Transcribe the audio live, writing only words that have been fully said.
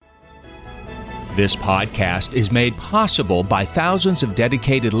This podcast is made possible by thousands of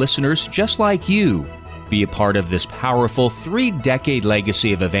dedicated listeners just like you. Be a part of this powerful 3-decade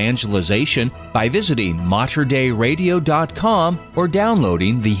legacy of evangelization by visiting materdeiradio.com or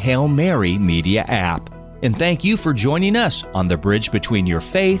downloading the Hail Mary Media app. And thank you for joining us on the bridge between your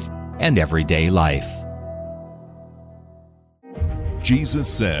faith and everyday life. Jesus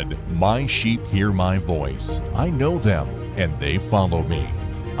said, "My sheep hear my voice. I know them, and they follow me.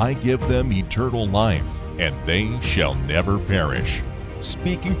 I give them eternal life, and they shall never perish."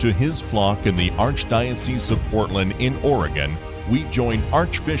 Speaking to his flock in the Archdiocese of Portland in Oregon, we join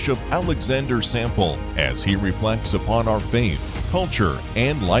Archbishop Alexander Sample as he reflects upon our faith, culture,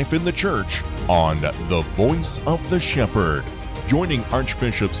 and life in the Church on The Voice of the Shepherd. Joining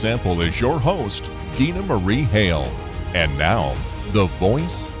Archbishop Sample is your host, Dina Marie Hale. And now, The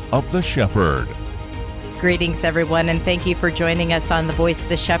Voice of the Shepherd. Greetings, everyone, and thank you for joining us on The Voice of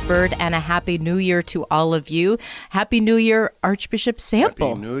the Shepherd, and a Happy New Year to all of you. Happy New Year, Archbishop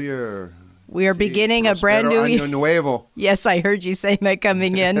Sample. Happy New Year. We are beginning a brand new year. Nuevo. Yes, I heard you saying that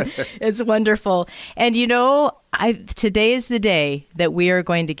coming in. It's wonderful. And you know, today is the day that we are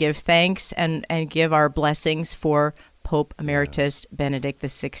going to give thanks and give our blessings for Pope Emeritus Benedict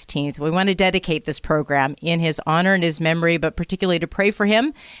XVI. We want to dedicate this program in his honor and his memory, but particularly to pray for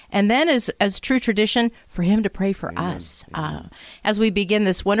him, and then as true tradition, for him to pray for us. As we begin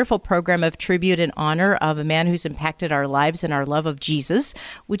this wonderful program of tribute and honor of a man who's impacted our lives and our love of Jesus,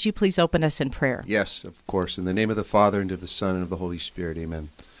 would you please open us in prayer? Yes, of course. In the name of the Father, and of the Son, and of the Holy Spirit, amen.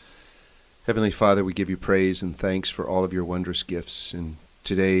 Heavenly Father, we give you praise and thanks for all of your wondrous gifts. And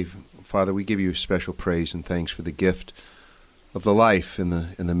today, Father, we give you special praise and thanks for the gift of the life and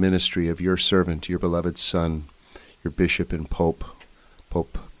the ministry of your servant, your beloved Son, your Bishop and Pope,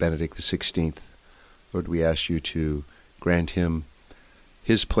 Pope Benedict XVI. Lord, we ask you to grant him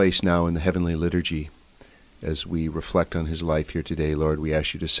his place now in the heavenly liturgy. As we reflect on his life here today, Lord, we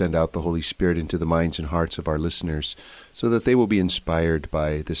ask you to send out the Holy Spirit into the minds and hearts of our listeners so that they will be inspired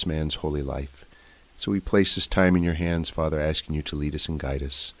by this man's holy life. So we place this time in your hands, Father, asking you to lead us and guide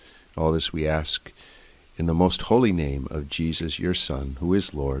us. All this we ask in the most holy name of Jesus, your Son, who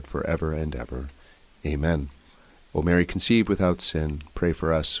is Lord forever and ever. Amen. O Mary, conceived without sin, pray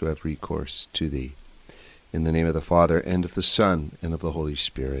for us who have recourse to thee. In the name of the Father, and of the Son, and of the Holy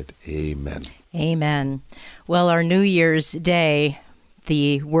Spirit. Amen. Amen. Well, our New Year's Day,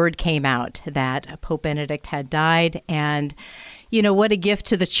 the word came out that Pope Benedict had died, and you know, what a gift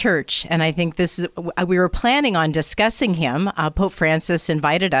to the Church. And I think we were planning on discussing him. Pope Francis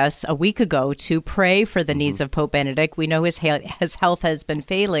invited us a week ago to pray for the needs of Pope Benedict. We know his health has been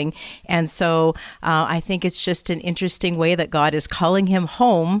failing. And so I think it's just an interesting way that God is calling him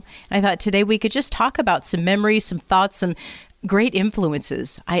home. And I thought today we could just talk about some memories, some thoughts, some great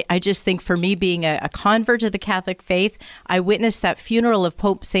influences. I just think for me, being a convert to the Catholic faith, I witnessed that funeral of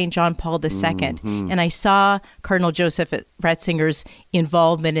Pope St. John Paul II, and I saw Cardinal Joseph Ratzinger's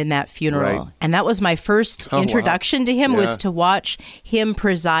involvement in that funeral. Right. And that was my first introduction to him, was to watch him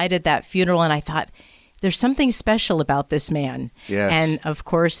preside at that funeral, and I thought, there's something special about this man. Yes. And of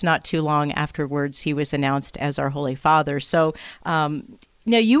course, not too long afterwards, he was announced as our Holy Father. So,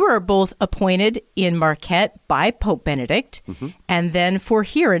 now, you were both appointed in Marquette by Pope Benedict, and then for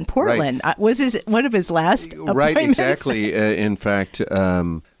here in Portland. Right. Was one of his last appointments? Right, exactly. In fact,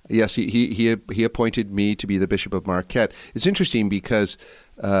 yes, he appointed me to be the Bishop of Marquette. It's interesting because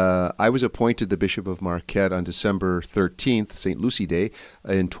I was appointed the Bishop of Marquette on December 13th, St. Lucie Day,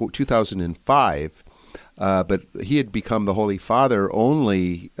 in 2005. But he had become the Holy Father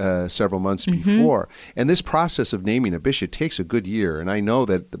only several months before. And this process of naming a bishop takes a good year. And I know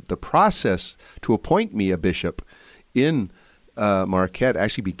that the process to appoint me a bishop in Marquette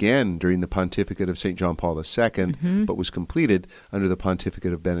actually began during the pontificate of St. John Paul II, but was completed under the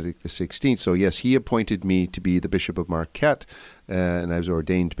pontificate of Benedict XVI. So yes, he appointed me to be the Bishop of Marquette, and I was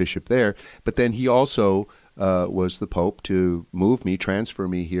ordained bishop there. But then he also was the Pope to move me, transfer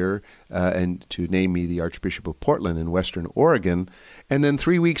me here, and to name me the Archbishop of Portland in Western Oregon. And then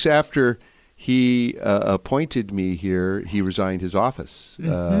 3 weeks after he appointed me here, he resigned his office.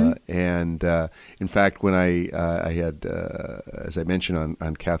 And in fact, when I had, as I mentioned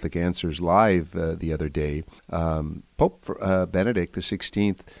on Catholic Answers Live the other day, Pope Benedict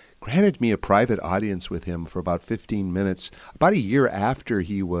XVI granted me a private audience with him for about 15 minutes, about a year after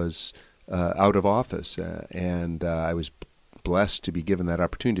he was out of office. And I was blessed to be given that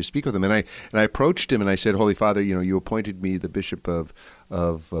opportunity to speak with him. And I approached him and I said, Holy Father, you appointed me the Bishop of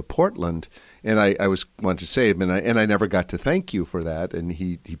Portland, and I wanted to say him, and I never got to thank you for that. And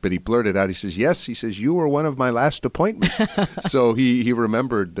he blurted out, he says, yes, he says, you were one of my last appointments. So he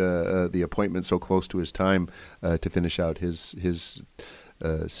remembered the appointment so close to his time to finish out his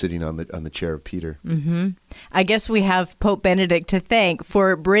sitting on the chair of Peter. Mm-hmm. I guess we have Pope Benedict to thank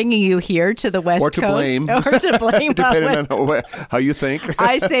for bringing you here to the West Coast. Or to blame. Depending on how you think.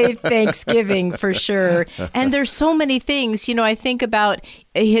 I say Thanksgiving for sure. And there's so many things. I think about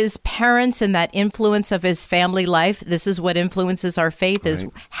his parents and that influence of his family life. This is what influences our faith, is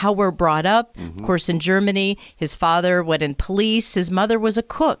how we're brought up. Mm-hmm. Of course, in Germany, his father went in police. His mother was a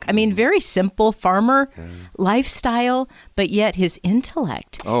cook. I mean, very simple farmer lifestyle, but yet his intellect.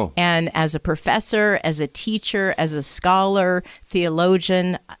 Oh. And as a professor, as a teacher, as a scholar,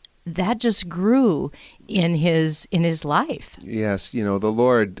 theologian, that just grew in his life. Yes, the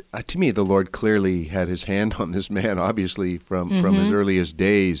Lord, to me, the Lord clearly had his hand on this man, obviously, from his earliest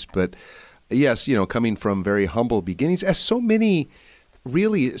days. But yes, coming from very humble beginnings, as so many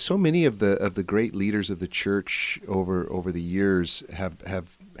of the great leaders of the church over the years have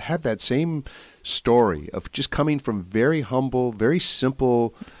had that same story of just coming from very humble, very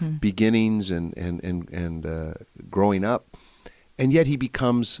simple beginnings and growing up. And yet he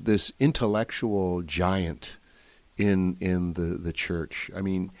becomes this intellectual giant in the church. I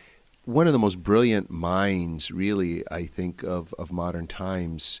mean, one of the most brilliant minds, really, I think, of modern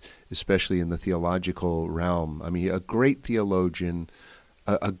times, especially in the theological realm. I mean, a great theologian,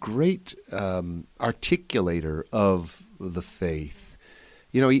 a great articulator of the faith.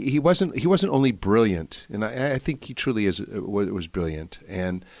 He wasn't only brilliant, and I think he truly was brilliant,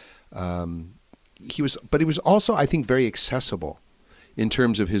 and he was also, I think, very accessible in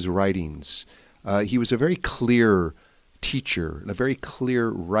terms of his writings. He was a very clear teacher and a very clear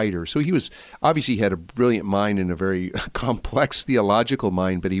writer. So he had a brilliant mind and a very complex theological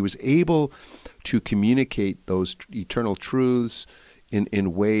mind, but he was able to communicate those eternal truths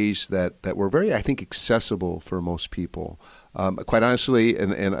in ways that were very, I think, accessible for most people. Quite honestly,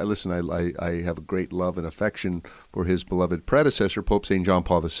 and listen, I have a great love and affection for his beloved predecessor, Pope St. John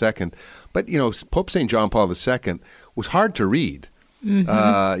Paul II. But, Pope St. John Paul II was hard to read.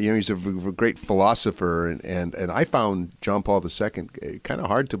 Mm-hmm. He's a great philosopher, and I found John Paul II kind of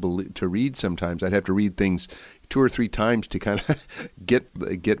hard to read sometimes. I'd have to read things 2 or 3 times to kind of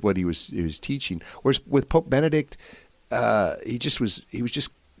get what he was teaching. Whereas with Pope Benedict, there was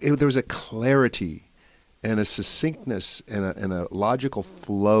a clarity and a succinctness and a logical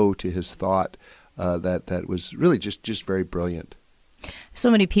flow to his thought that was really just very brilliant. So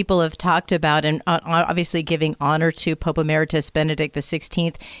many people have talked about, and obviously giving honor to Pope Emeritus Benedict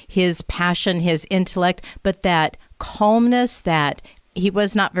XVI, his passion, his intellect, but that calmness, that he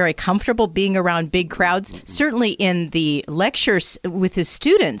was not very comfortable being around big crowds, certainly in the lectures with his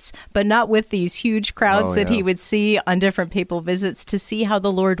students, but not with these huge crowds that he would see on different papal visits, to see how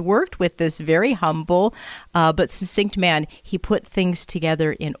the Lord worked with this very humble but succinct man. He put things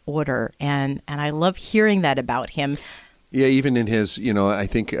together in order, and I love hearing that about him. Yeah, even in his, I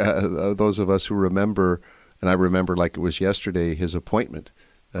think those of us who remember, and I remember like it was yesterday, his appointment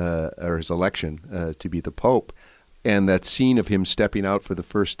or his election to be the Pope, and that scene of him stepping out for the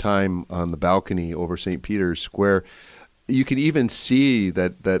first time on the balcony over St. Peter's Square, you can even see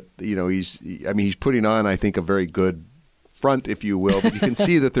that he's putting on, I think, a very good front, if you will, but you can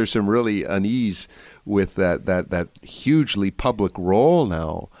see that there's some really unease with that hugely public role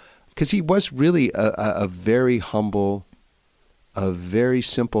now, because he was really a very humble, a very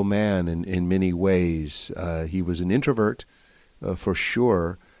simple man in many ways. He was an introvert, for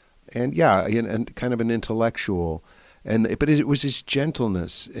sure, and kind of an intellectual. But it was his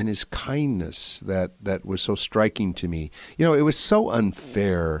gentleness and his kindness that was so striking to me. It was so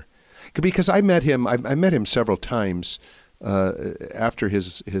unfair, because I met him. I met him several times after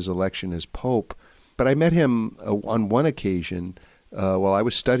his election as Pope, but I met him on one occasion while I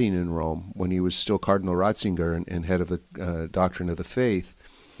was studying in Rome, when he was still Cardinal Ratzinger and head of the Doctrine of the Faith.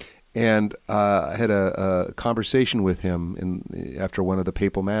 And I had a conversation with him after one of the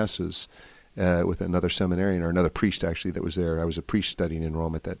papal masses with another seminarian, or another priest actually that was there. I was a priest studying in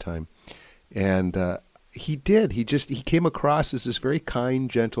Rome at that time. And he came across as this very kind,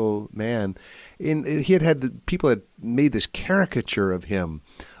 gentle man. And people had made this caricature of him,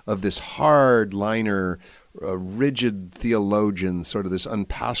 of this hard-liner, rigid theologian, sort of this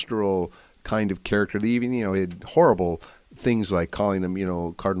unpastoral kind of character. They even, he had horrible things like calling him,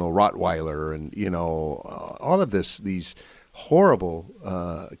 Cardinal Rottweiler, and all of these horrible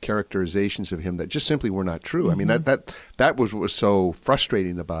characterizations of him that just simply were not true. I mean, that was what was so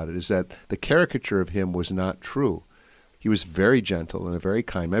frustrating about it, is that the caricature of him was not true. He was very gentle and a very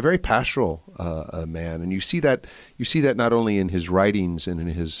kind man, a very pastoral man, and you see that not only in his writings and in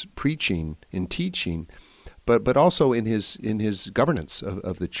his preaching and teaching, but also in his governance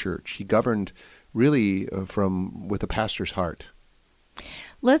of the church. He governed really with a pastor's heart.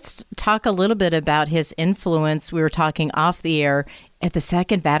 Let's talk a little bit about his influence. We were talking off the air at the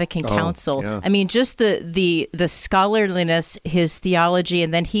Second Vatican Council. Yeah. I mean, just the scholarliness, his theology,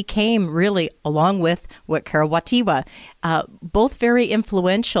 and then he came really along with Watiwa, both very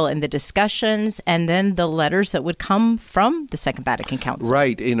influential in the discussions and then the letters that would come from the Second Vatican Council.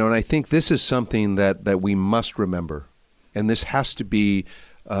 Right. And I think this is something that we must remember. And this has to be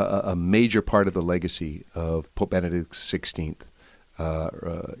a major part of the legacy of Pope Benedict XVI.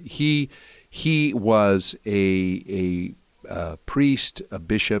 He was a priest, a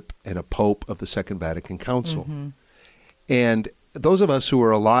bishop, and a pope of the Second Vatican Council. Mm-hmm. And those of us who were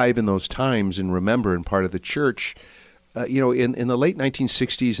alive in those times and remember and part of the church, in the late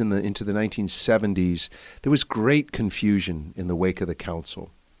 1960s and into the 1970s, there was great confusion in the wake of the council.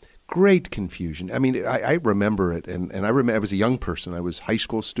 Great confusion. I mean, I remember it, and I remember I was a young person. I was a high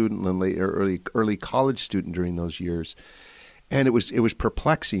school student and early college student during those years. And it was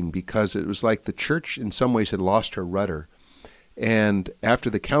perplexing because it was like the church in some ways had lost her rudder. And after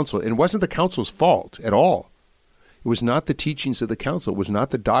the council, and it wasn't the council's fault at all. It was not the teachings of the council. It was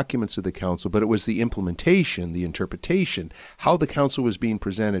not the documents of the council, but it was the implementation, the interpretation, how the council was being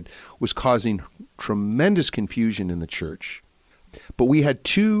presented was causing tremendous confusion in the church. But we had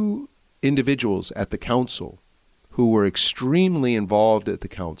two individuals at the council who were extremely involved at the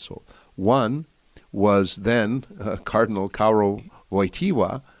council. One was then Cardinal Karol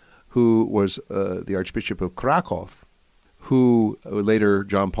Wojtyła, who was the Archbishop of Krakow, who later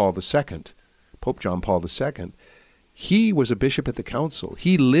Pope John Paul II. He was a bishop at the council.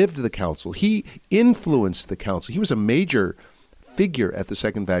 He lived the council. He influenced the council. He was a major figure at the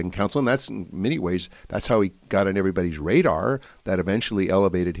Second Vatican Council, and that's in many ways, that's how he got on everybody's radar. That eventually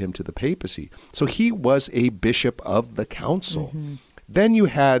elevated him to the papacy. So he was a bishop of the council. Mm-hmm. Then you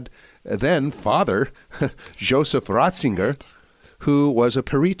had Father Joseph Ratzinger, who was a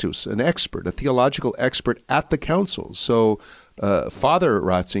peritus, an expert, a theological expert at the council. So Father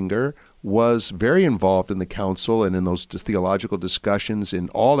Ratzinger was very involved in the council and in those theological discussions and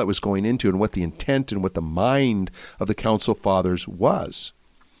all that was going into and what the intent and what the mind of the council fathers was.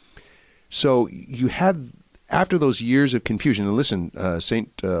 So you had, after those years of confusion, and listen,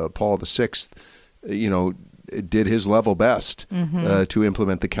 St. Paul VI, did his level best to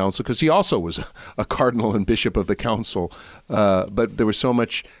implement the council, because he also was a cardinal and bishop of the council. But there was so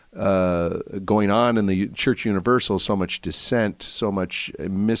much going on in the Church Universal, so much dissent, so much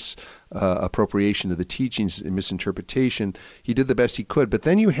misappropriation of the teachings and misinterpretation. He did the best he could. But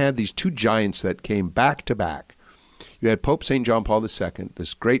then you had these two giants that came back to back. You had Pope St. John Paul II,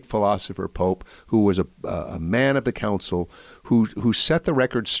 this great philosopher pope who was a man of the council, who set the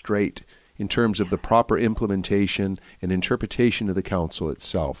record straight in terms of the proper implementation and interpretation of the council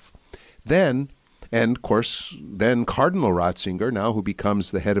itself. Then Cardinal Ratzinger, now who becomes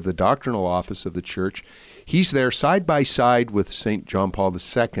the head of the doctrinal office of the church, he's there side by side with St. John Paul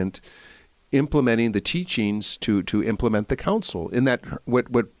II, implementing the teachings to implement the council in that what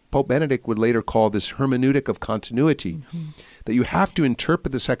Pope Benedict would later call this hermeneutic of continuity, that you have to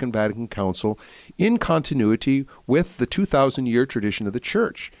interpret the Second Vatican Council in continuity with the 2,000-year tradition of the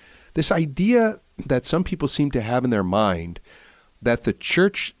church. This idea that some people seem to have in their mind that the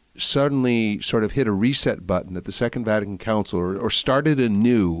church suddenly sort of hit a reset button at the Second Vatican Council or started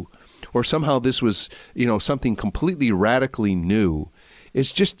anew, or somehow this was, something completely radically new,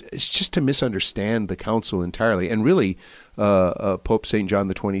 it's just to misunderstand the council entirely, and really Pope St. John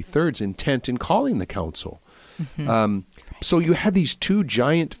the 23rd's intent in calling the council. So you had these two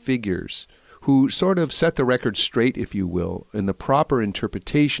giant figures who sort of set the record straight, if you will, in the proper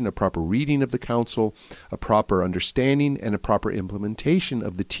interpretation, a proper reading of the council, a proper understanding, and a proper implementation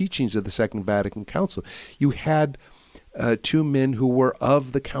of the teachings of the Second Vatican Council. You had two men who were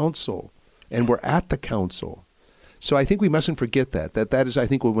of the council and were at the council. So I think we mustn't forget that is, I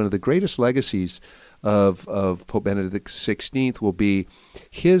think, one of the greatest legacies of Pope Benedict XVI will be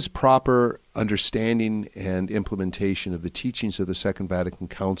his proper understanding and implementation of the teachings of the Second Vatican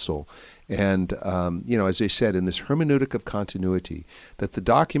Council. And, as I said, in this hermeneutic of continuity, that the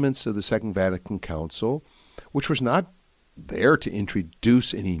documents of the Second Vatican Council, which was not there to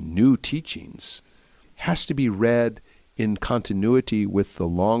introduce any new teachings, has to be read in continuity with the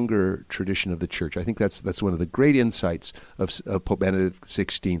longer tradition of the Church. I think that's one of the great insights of Pope Benedict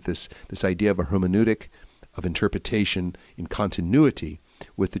XVI, this idea of a hermeneutic, of interpretation in continuity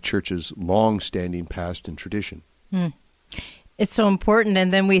with the Church's long-standing past and tradition. It's so important.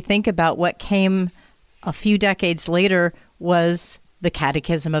 And then we think about what came a few decades later was the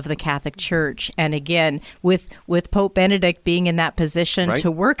Catechism of the Catholic Church. And again, with Pope Benedict being in that position Right.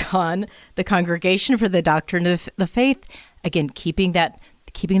 to work on the Congregation for the Doctrine of the Faith, again, keeping that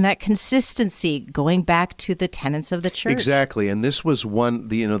consistency, going back to the tenets of the Church. Exactly. And this was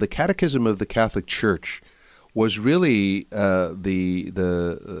the Catechism of the Catholic Church was really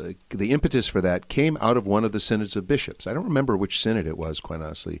the impetus for that came out of one of the synods of bishops. I don't remember which synod it was, quite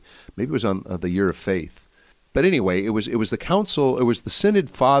honestly. Maybe it was on the Year of Faith. But anyway, it was the council, it was the synod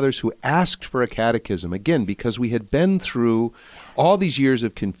fathers who asked for a catechism, again, because we had been through all these years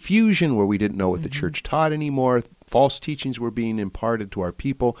of confusion where we didn't know what the Church taught anymore. False teachings were being imparted to our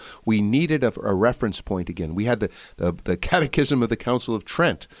people. We needed a reference point again. We had the Catechism of the Council of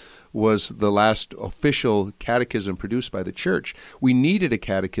Trent was the last official catechism produced by the Church. We needed a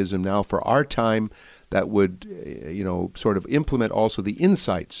catechism now for our time that would, sort of implement also the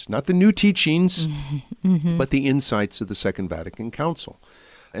insights, not the new teachings, but the insights of the Second Vatican Council.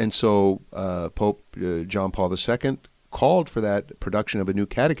 And so Pope John Paul II called for that production of a new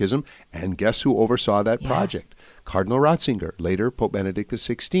catechism, and guess who oversaw that project? Cardinal Ratzinger, later Pope Benedict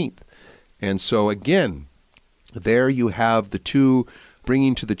XVI. And so again, there you have the two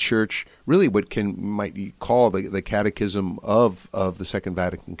bringing to the Church really what might be called the Catechism of the Second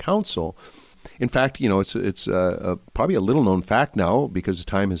Vatican Council. In fact, it's probably a little-known fact now because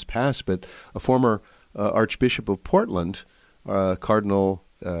time has passed, but a former Archbishop of Portland, Cardinal,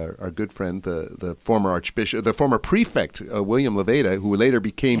 our good friend, the former Archbishop, the former prefect, William Levada, who later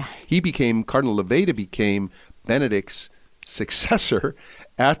became Cardinal Levada became Benedict's successor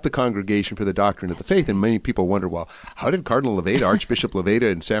at the Congregation for the Doctrine of the Faith. And many people wonder, well, how did Cardinal Levada, Archbishop Levada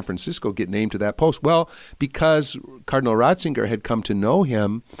in San Francisco, get named to that post? Well, because Cardinal Ratzinger had come to know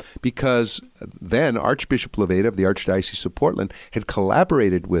him, because then Archbishop Levada of the Archdiocese of Portland had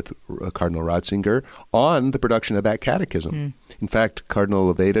collaborated with Cardinal Ratzinger on the production of that catechism. In fact,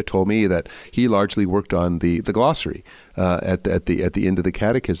 Cardinal Levada told me that he largely worked on the glossary at the end of the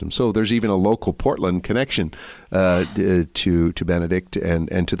catechism. So there's even a local Portland connection to Benedict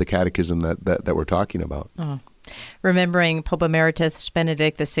and to the catechism that we're talking about. Remembering Pope Emeritus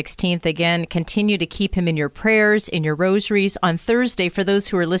Benedict XVI, again, continue to keep him in your prayers, in your rosaries. On Thursday, for those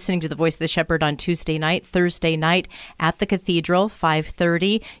who are listening to the Voice of the Shepherd on Thursday night at the Cathedral,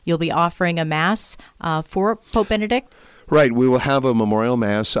 5:30, you'll be offering a Mass for Pope Benedict? Right. We will have a memorial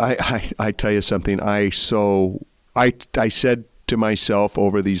Mass. I tell you something. I said to myself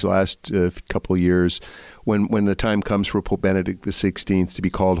over these last couple of years, when the time comes for Pope Benedict XVI to be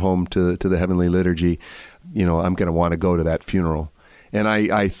called home to the heavenly liturgy, I'm going to want to go to that funeral. And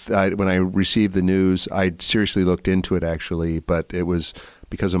I when I received the news, I seriously looked into it actually, but it was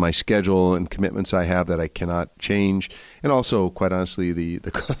because of my schedule and commitments I have that I cannot change. And also, quite honestly, the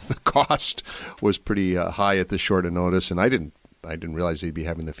cost was pretty high at this short a notice, and I didn't realize they'd be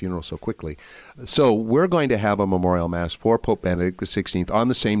having the funeral so quickly. So we're going to have a memorial Mass for Pope Benedict XVI on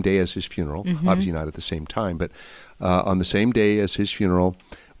the same day as his funeral, obviously not at the same time, but on the same day as his funeral.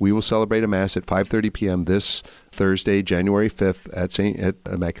 We will celebrate a Mass at 5:30 p.m. this Thursday, January 5th at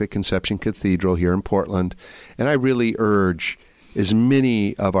Immaculate Conception Cathedral here in Portland. And I really urge as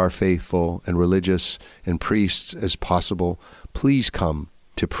many of our faithful and religious and priests as possible, please come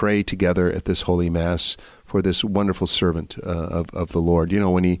to pray together at this Holy Mass for this wonderful servant of the Lord.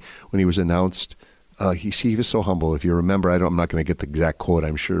 When he was announced, he was so humble. If you remember, I'm not going to get the exact quote,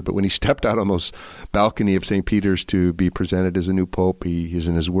 I'm sure, but when he stepped out on those balcony of St. Peter's to be presented as a new pope, he's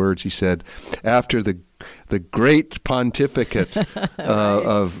in his words, he said, after the great pontificate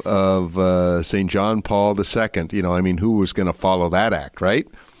of St. John Paul II, who was going to follow that act, right?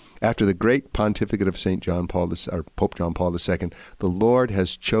 After the great pontificate of Pope John Paul II, the Lord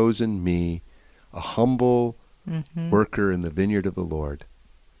has chosen me, a humble worker in the vineyard of the Lord,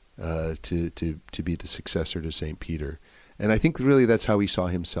 to be the successor to St. Peter. And I think really that's how he saw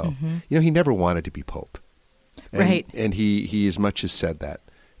himself. He never wanted to be pope. Right. And he as much as said that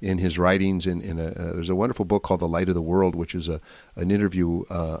in his writings. There's a wonderful book called The Light of the World, which is an interview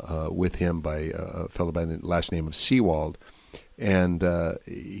with him by a fellow by the last name of Seawald. And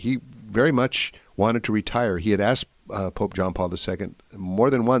he very much wanted to retire. He had asked Pope John Paul II more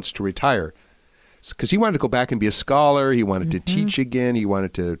than once to retire because he wanted to go back and be a scholar. He wanted to teach again. He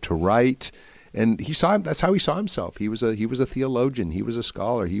wanted to write. And he saw him. That's how he saw himself. He was a theologian. He was a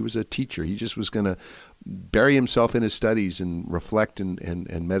scholar. He was a teacher. He just was going to bury himself in his studies and reflect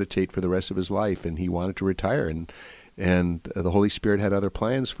and meditate for the rest of his life. And he wanted to retire. And the Holy Spirit had other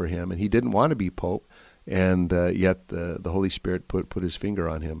plans for him. And he didn't want to be Pope. And yet the Holy Spirit put his finger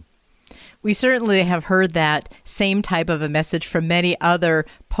on him. We certainly have heard that same type of a message from many other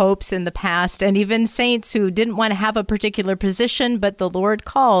popes in the past, and even saints who didn't want to have a particular position, but the Lord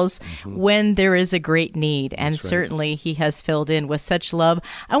calls when there is a great need. And certainly he has filled in with such love.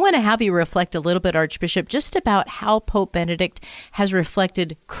 I want to have you reflect a little bit, Archbishop, just about how Pope Benedict has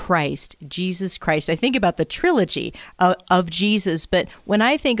reflected Christ, Jesus Christ. I think about the trilogy of Jesus, but when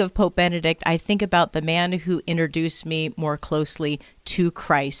I think of Pope Benedict, I think about the man who introduced me more closely to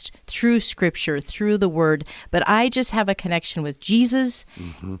Christ through Scripture, through the Word. But I just have a connection with Jesus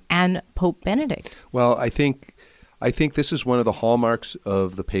and Pope Benedict. Well, I think this is one of the hallmarks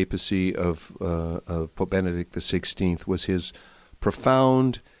of the papacy of Pope Benedict XVI, was his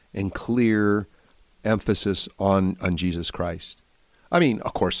profound and clear emphasis on Jesus Christ. I mean,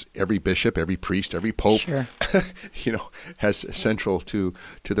 of course, every bishop, every priest, every pope, Sure. has central to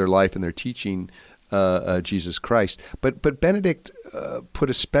their life and their teaching Jesus Christ. But Benedict put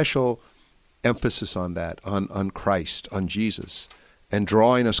a special emphasis on that, on Christ, on Jesus, and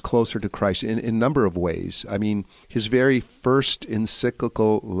drawing us closer to Christ in a number of ways. I mean, his very first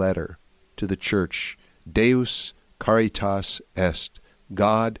encyclical letter to the Church, Deus Caritas Est,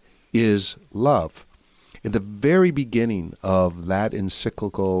 God is love. In the very beginning of that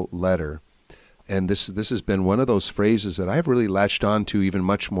encyclical letter, and this has been one of those phrases that I've really latched on to even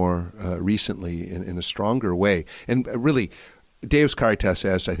much more recently in a stronger way. And really, Deus Caritas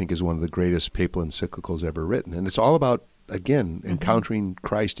Est, I think, is one of the greatest papal encyclicals ever written. And it's all about, again, encountering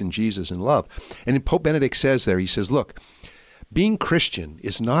Christ and Jesus in love. And Pope Benedict says there, he says, look, being Christian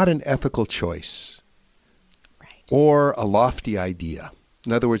is not an ethical choice or a lofty idea.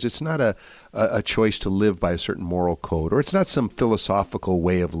 In other words, it's not a choice to live by a certain moral code, or it's not some philosophical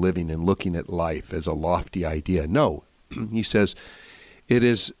way of living and looking at life as a lofty idea. No, he says, it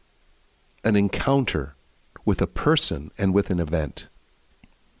is an encounter with a person and with an event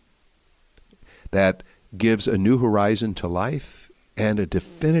that gives a new horizon to life and a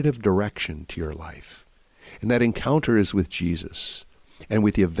definitive direction to your life. And that encounter is with Jesus and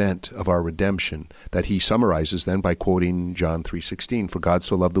with the event of our redemption that he summarizes then by quoting John 3:16, for God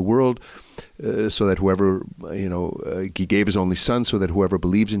so loved the world so that whoever, he gave his only son so that whoever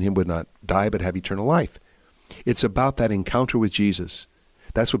believes in him would not die but have eternal life. It's about that encounter with Jesus.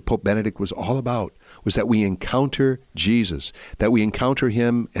 That's what Pope Benedict was all about, was that we encounter Jesus, that we encounter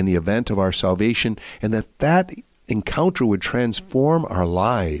him and the event of our salvation, and that encounter would transform our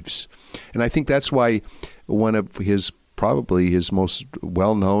lives. And I think that's why one of probably his most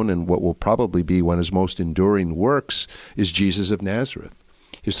well-known and what will probably be one of his most enduring works is Jesus of Nazareth,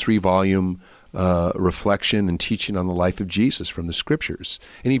 his 3-volume reflection and teaching on the life of Jesus from the Scriptures.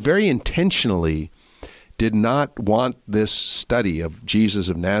 And he very intentionally did not want this study of Jesus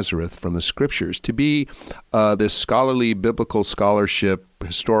of Nazareth from the Scriptures to be this scholarly, biblical scholarship,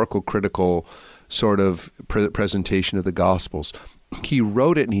 historical, critical sort of presentation of the Gospels. He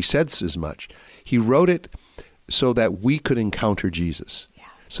wrote it, and he says as much. He wrote it so that we could encounter Jesus,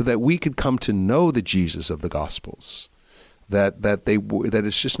 so that we could come to know the Jesus of the Gospels, that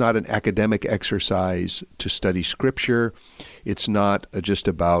it's just not an academic exercise to study Scripture. It's not just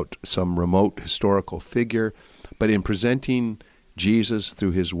about some remote historical figure, but in presenting Jesus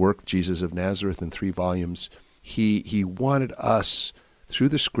through his work, Jesus of Nazareth, in 3 volumes, he wanted us, through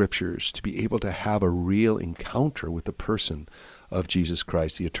the Scriptures, to be able to have a real encounter with the person of Jesus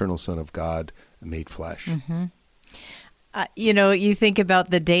Christ, the eternal Son of God made flesh. You think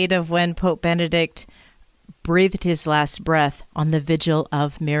about the date of when Pope Benedict breathed his last breath on the vigil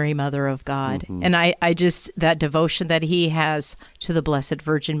of Mary, Mother of God. And I just, that devotion that he has to the Blessed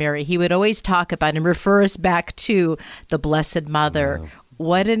Virgin Mary, he would always talk about and refer us back to the Blessed Mother. Yeah.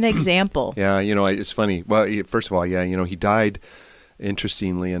 What an example. Yeah, it's funny. Well, first of all, he died,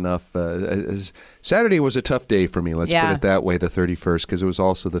 interestingly enough. Saturday was a tough day for me, let's put it that way, the 31st, because it was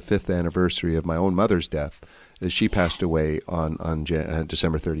also the 5th anniversary of my own mother's death. She passed away on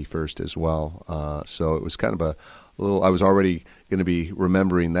December 31st as well. So it was kind of a little, I was already going to be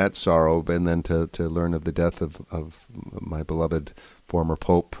remembering that sorrow, and then to learn of the death of my beloved former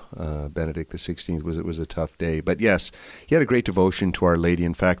Pope, Benedict XVI, was a tough day. But yes, he had a great devotion to Our Lady.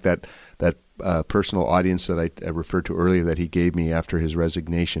 In fact, that personal audience that I referred to earlier that he gave me after his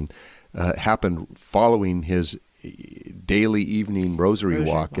resignation happened following his daily evening rosary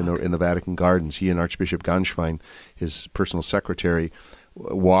walk in the Vatican Gardens. He and Archbishop Ganschwein, his personal secretary,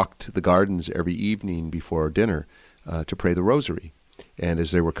 walked the gardens every evening before dinner to pray the rosary. And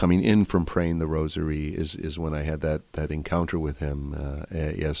as they were coming in from praying the rosary is when I had that encounter with him.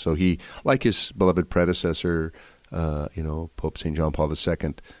 So he, like his beloved predecessor, Pope St. John Paul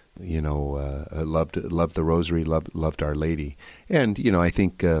II, loved the rosary, loved Our Lady. And, I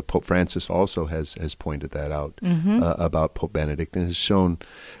think Pope Francis also has pointed that out about Pope Benedict, and has shown,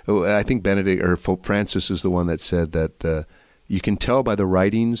 I think Pope Francis is the one that said that you can tell by the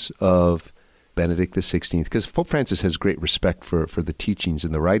writings of Benedict XVI, because Pope Francis has great respect for the teachings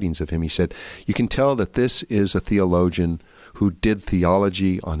and the writings of him. He said, you can tell that this is a theologian who did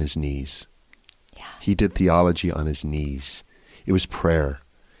theology on his knees. Yeah. He did theology on his knees. It was prayer.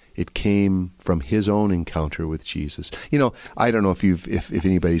 It came from his own encounter with Jesus. I don't know if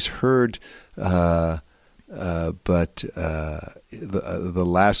anybody's heard, but the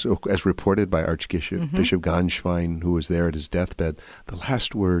last, as reported by Archbishop Bishop Ganschwein, who was there at his deathbed, the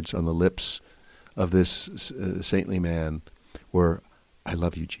last words on the lips of this saintly man were, "I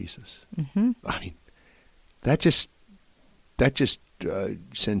love you, Jesus." Mm-hmm. I mean, that just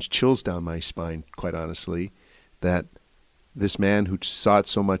sends chills down my spine, quite honestly, that this man who sought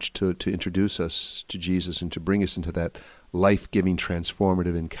so much to introduce us to Jesus and to bring us into that life-giving,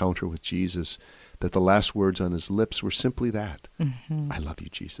 transformative encounter with Jesus, that the last words on his lips were simply that, "I love you,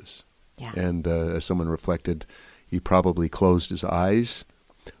 Jesus." Yeah. And as someone reflected, he probably closed his eyes,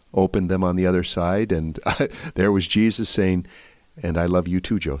 opened them on the other side, and there was Jesus saying, "And I love you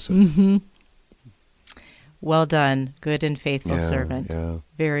too, Joseph." Mm-hmm. Well done, good and faithful servant. Yeah.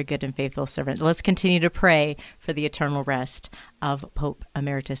 Very good and faithful servant. Let's continue to pray for the eternal rest of Pope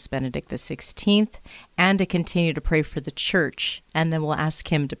Emeritus Benedict XVI, and to continue to pray for the Church, and then we'll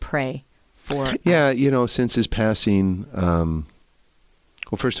ask him to pray for us. Yeah, since his passing, well,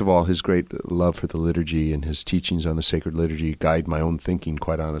 first of all, his great love for the liturgy and his teachings on the sacred liturgy guide my own thinking,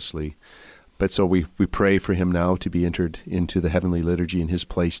 quite honestly. But so we pray for him now to be entered into the heavenly liturgy in his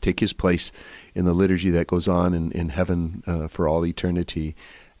place, take his place in the liturgy that goes on in heaven for all eternity.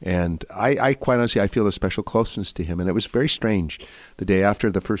 And I quite honestly, I feel a special closeness to him. And it was very strange. The day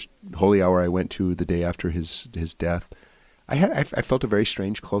after the first holy hour I went to, the day after his death, I felt a very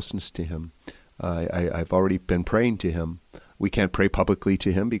strange closeness to him. I've already been praying to him. We can't pray publicly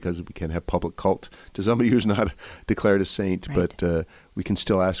to him because we can't have public cult to somebody who's not declared a saint, right. But we can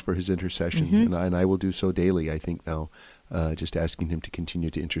still ask for his intercession, and I will do so daily, I think now, just asking him to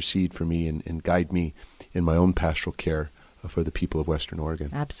continue to intercede for me and guide me in my own pastoral care for the people of Western Oregon.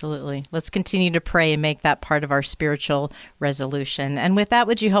 Absolutely. Let's continue to pray and make that part of our spiritual resolution. And with that,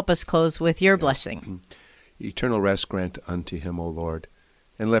 would you help us close with your blessing? Eternal rest grant unto him, O Lord,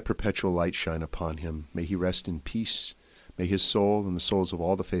 and let perpetual light shine upon him. May he rest in peace. May his soul and the souls of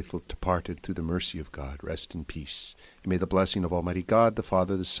all the faithful departed through the mercy of God rest in peace. And may the blessing of Almighty God, the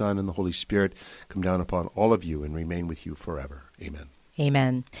Father, the Son, and the Holy Spirit come down upon all of you and remain with you forever. Amen.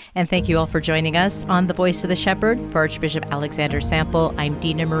 Amen. And thank you all for joining us on The Voice of the Shepherd. For Archbishop Alexander Sample, I'm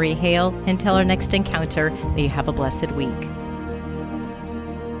Dina Marie Hale. Until our next encounter, may you have a blessed week.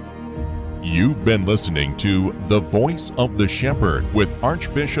 You've been listening to The Voice of the Shepherd with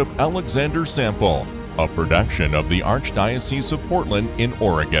Archbishop Alexander Sample, a production of the Archdiocese of Portland in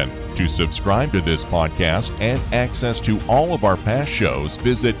Oregon. To subscribe to this podcast and access to all of our past shows,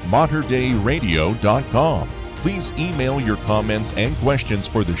 visit matterdayradio.com. Please email your comments and questions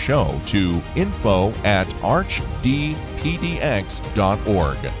for the show to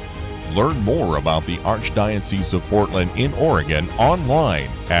info@archdpdx.org. Learn more about the Archdiocese of Portland in Oregon online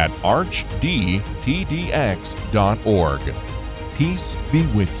at archdpdx.org. Peace be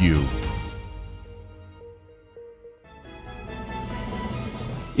with you.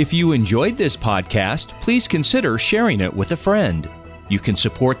 If you enjoyed this podcast, please consider sharing it with a friend. You can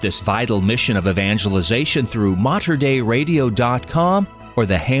support this vital mission of evangelization through matterdayradio.com or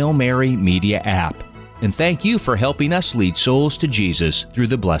the Hail Mary Media app. And thank you for helping us lead souls to Jesus through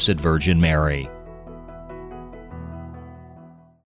the Blessed Virgin Mary.